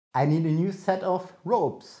I need a new set of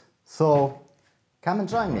ropes, so come and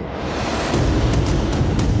join me.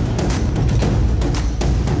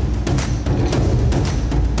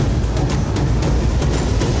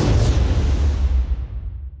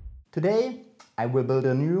 Today I will build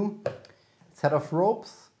a new set of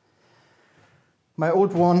ropes. My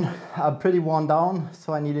old one are pretty worn down,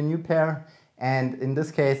 so I need a new pair, and in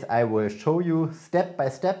this case I will show you step by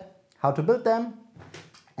step how to build them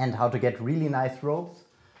and how to get really nice ropes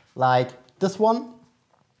like this one.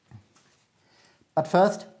 But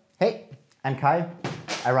first, hey, I'm Kai.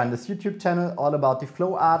 I run this YouTube channel all about the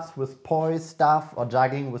flow arts with poise, stuff, or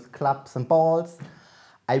juggling with clubs and balls.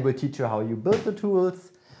 I will teach you how you build the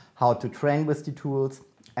tools, how to train with the tools,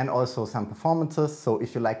 and also some performances. So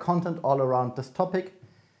if you like content all around this topic,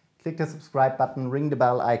 click the subscribe button, ring the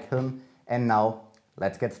bell icon, and now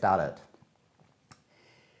let's get started.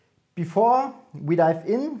 Before we dive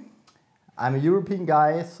in, I'm a European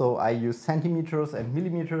guy, so I use centimeters and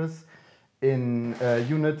millimeters in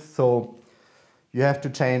units, so you have to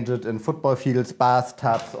change it in football fields,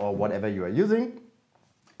 bathtubs, or whatever you are using.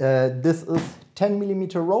 This is 10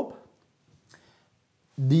 millimeter rope.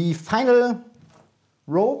 The final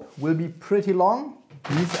rope will be pretty long.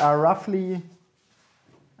 These are roughly,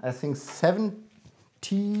 I think,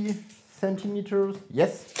 70 centimeters.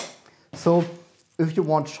 Yes. So if you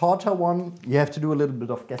want shorter one, you have to do a little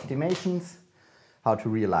bit of guesstimations how to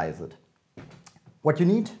realize it. What you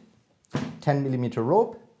need: 10 millimeter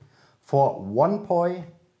rope for one poi,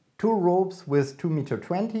 2 ropes with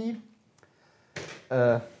 2.20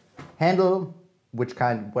 m, handle, which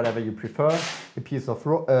kind, whatever you prefer, a piece of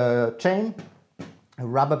chain, a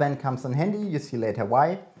rubber band comes in handy, you see later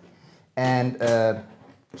why, and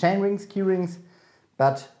chain rings, key rings,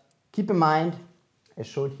 but keep in mind, I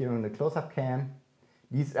showed here in the close-up cam,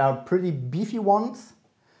 these are pretty beefy ones,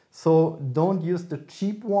 so don't use the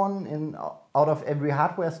cheap one out of every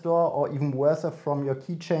hardware store, or even worse from your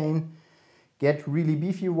keychain. Get really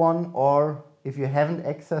beefy one, or if you haven't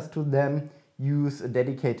access to them, use a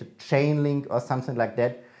dedicated chain link or something like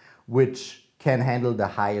that, which can handle the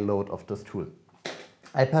high load of this tool.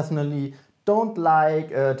 I personally don't like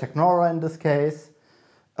Technora in this case,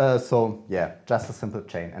 so yeah, just a simple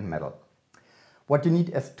chain and metal. What you need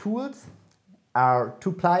as tools are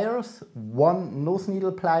 2 pliers. One nose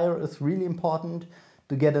needle plier is really important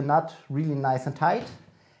to get a nut really nice and tight,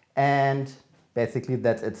 and basically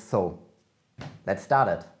that's it. So let's start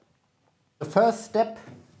it. The first step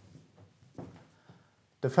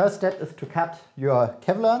is to cut your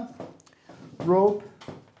Kevlar rope.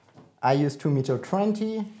 I use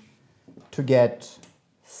 2.20 m to get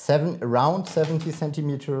around 70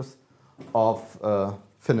 centimeters of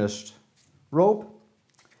finished rope.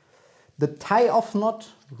 The tie-off knot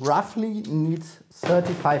roughly needs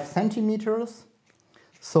 35 centimeters.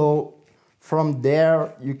 So from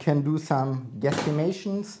there you can do some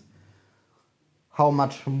guesstimations how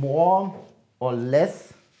much more or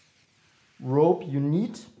less rope you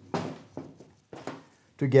need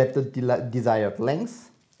to get the desired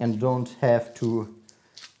length and don't have to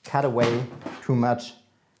cut away too much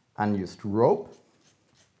unused rope.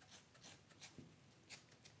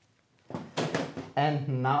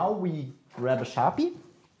 And now we grab a Sharpie,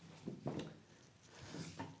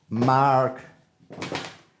 mark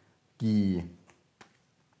the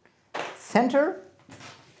center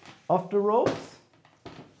of the ropes,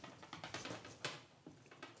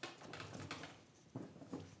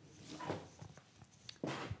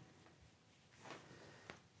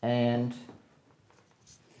 and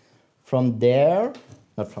from the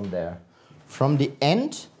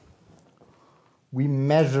end we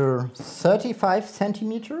measure 35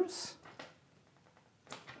 centimeters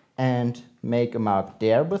and make a mark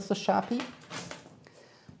there with the Sharpie.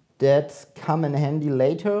 That's come in handy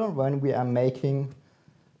later when we are making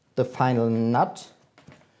the final nut,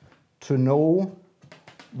 to know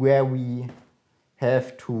where we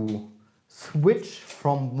have to switch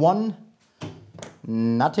from one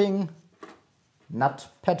nut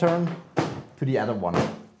pattern to the other one.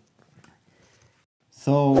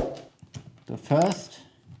 So the first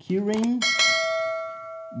key ring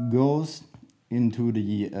goes into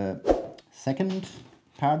the second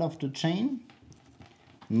part of the chain,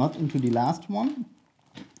 not into the last one.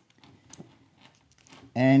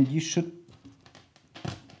 And you should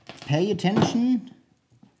pay attention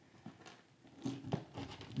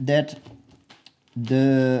that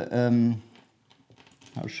the,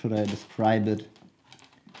 how should I describe it?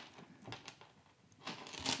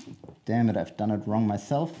 Damn it, I've done it wrong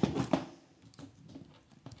myself.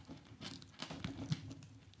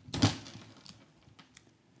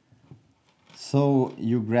 So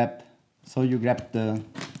you grab the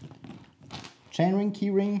chainring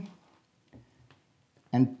keyring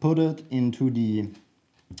and put it into the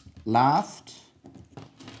last,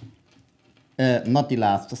 not the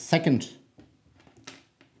last, the second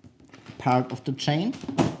part of the chain.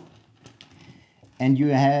 And you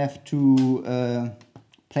have to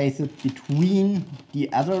place it between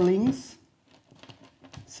the other links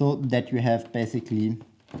so that you have basically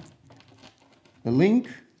a link,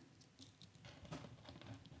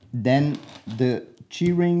 then the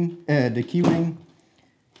keyring,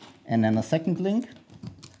 and then a second link.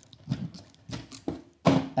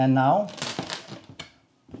 And now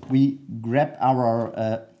we grab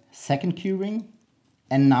our second keyring,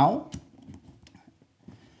 and now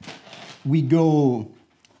we go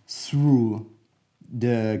through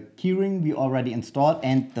the keyring we already installed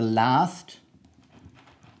and the last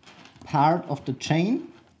part of the chain.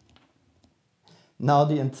 Now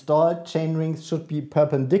the installed chain rings should be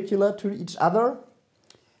perpendicular to each other,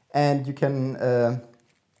 and you can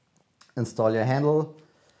install your handle,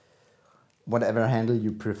 whatever handle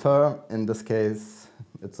you prefer. In this case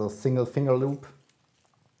it's a single finger loop,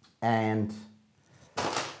 and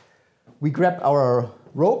we grab our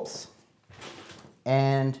ropes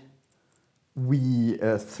and we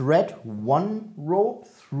thread one rope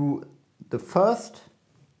through the first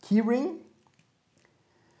keyring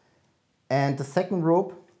and the second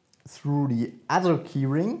rope through the other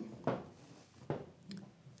keyring.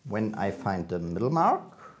 When I find the middle mark,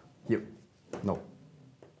 here, no,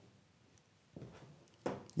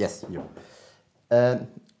 yes, here.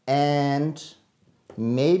 And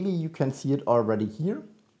maybe you can see it already here.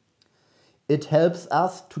 It helps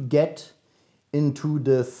us to get into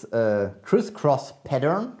this crisscross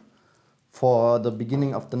pattern for the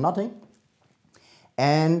beginning of the knotting.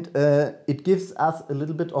 And it gives us a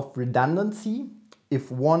little bit of redundancy.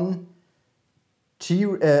 If one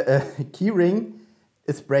keyring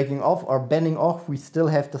is breaking off or bending off, we still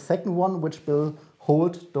have the second one, which will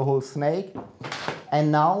hold the whole snake.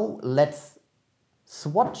 And now let's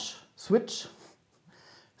switch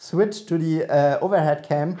to the overhead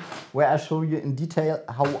cam, where I show you in detail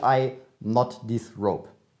how I knot this rope.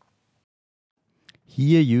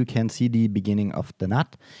 Here you can see the beginning of the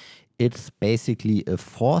knot. It's basically a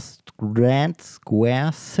 4-strand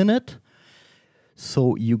square sinnet.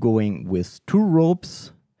 So you're going with 2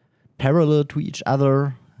 ropes parallel to each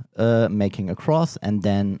other, making a cross, and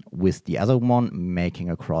then with the other one making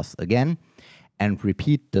a cross again, and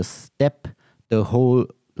repeat the step the whole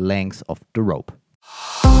length of the rope.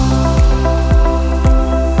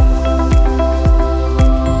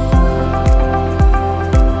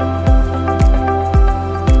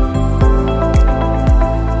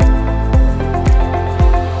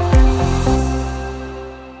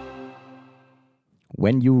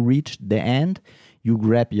 When you reach the end, you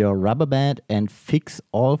grab your rubber band and fix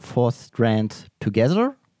all 4 strands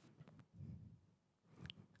together.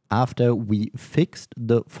 After we fixed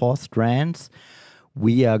the 4 strands,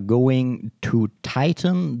 we are going to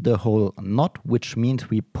tighten the whole knot, which means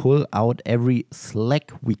we pull out every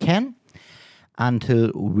slack we can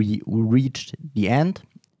until we reach the end,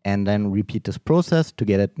 and then repeat this process to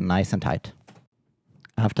get it nice and tight.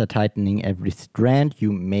 After tightening every strand,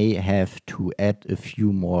 you may have to add a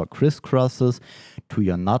few more crisscrosses to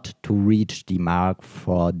your knot to reach the mark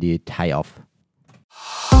for the tie-off.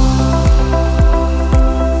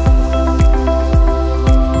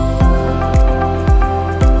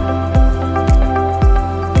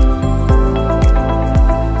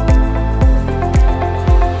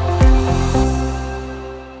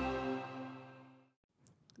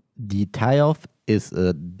 The tie-off is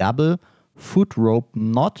a double foot rope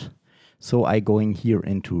knot, so I going here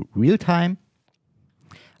into real time.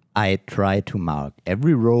 I try to mark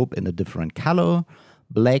every rope in a different color: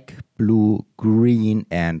 black, blue, green,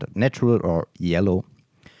 and natural or yellow.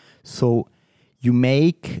 So you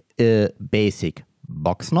make a basic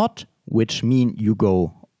box knot, which means you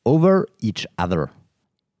go over each other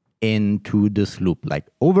into this loop, like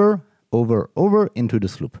over, over, over into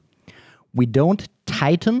this loop. We don't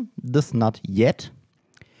tighten this knot yet.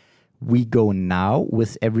 We go now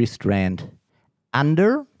with every strand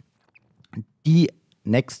under the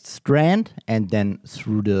next strand and then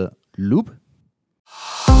through the loop.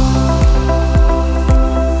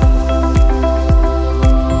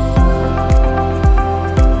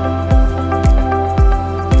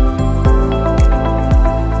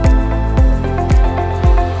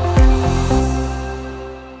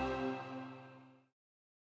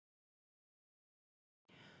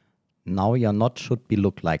 Now your knot should be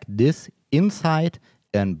look like this. Inside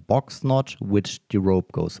a box knot which the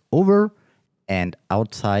rope goes over, and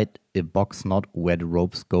outside a box knot where the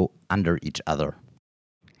ropes go under each other.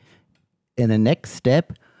 In the next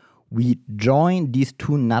step, we join these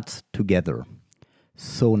two nuts together.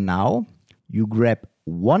 So now you grab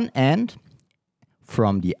one end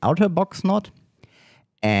from the outer box knot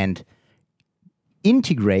and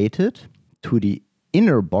integrate it to the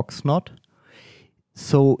inner box knot.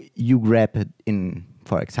 So you grab it in,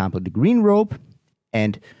 for example, the green rope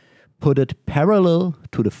and put it parallel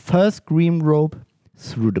to the first green rope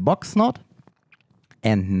through the box knot.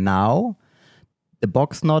 And now the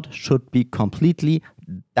box knot should be completely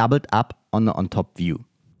doubled up on the on top view.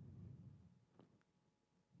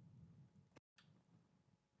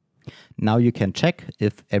 Now you can check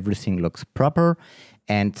if everything looks proper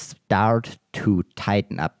and start to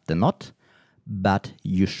tighten up the knot, but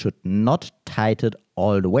you should not tighten it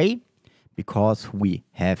all the way because we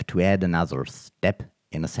have to add another step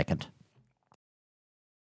in a second.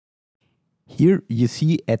 Here you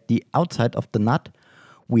see at the outside of the nut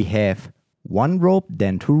we have one rope,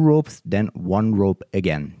 then two ropes, then one rope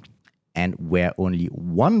again. And where only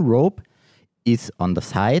one rope is on the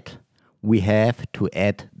side, we have to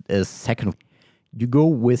add a second. You go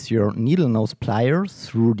with your needle nose pliers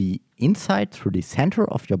through the inside, through the center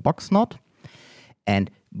of your box knot, and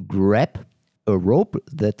grab a rope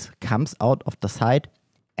that comes out of the side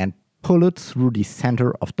and pull it through the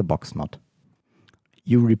center of the box knot.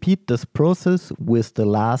 You repeat this process with the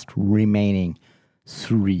last remaining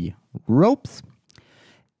 3 ropes,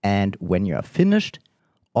 and when you are finished,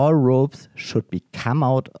 all ropes should be come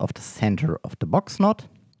out of the center of the box knot,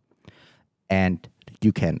 and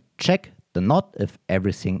you can check the knot if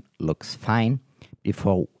everything looks fine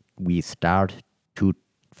before we start to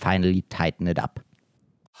finally tighten it up.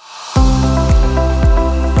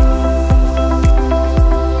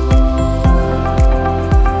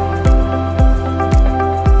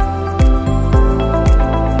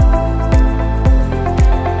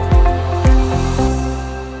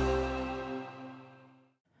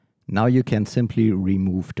 Now you can simply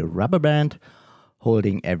remove the rubber band,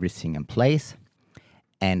 holding everything in place,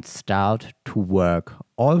 and start to work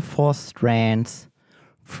all 4 strands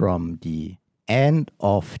from the end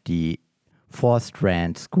of the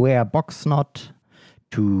 4-strand square box knot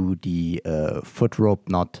to the foot rope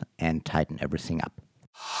knot and tighten everything up.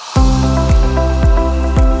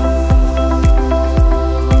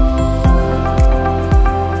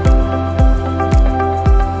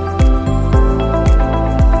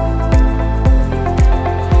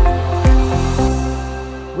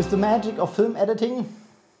 With the magic of film editing,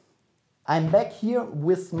 I'm back here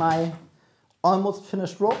with my almost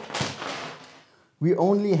finished rope. We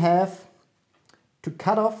only have to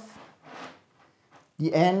cut off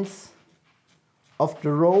the ends of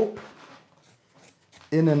the rope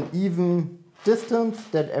in an even distance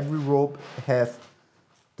that every rope has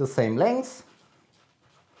the same length.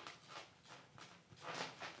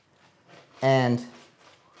 And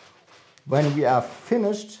when we are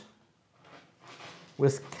finished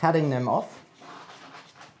with cutting them off,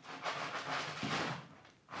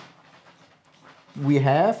 we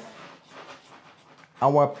have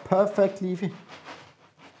our perfectly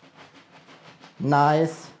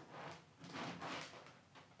nice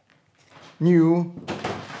new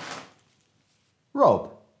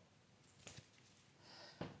rope.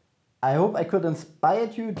 I hope I could inspire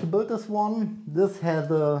you to build this one. This has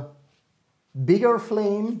a bigger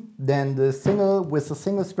flame than the single with a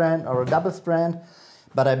single strand or a double strand,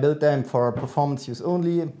 but I built them for performance use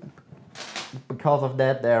only. Because of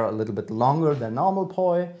that, they're a little bit longer than normal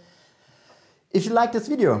poi. If you like this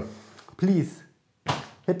video, please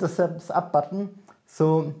hit the thumbs up button.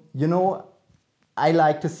 So you know I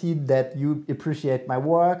like to see that you appreciate my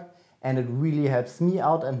work, and it really helps me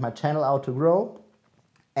out and my channel out to grow.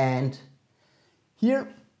 And here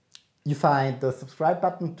you find the subscribe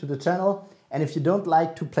button to the channel. And if you don't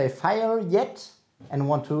like to play fire yet and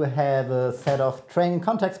want to have a set of training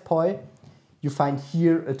context poi, you find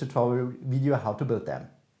here a tutorial video how to build them.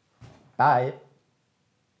 Bye!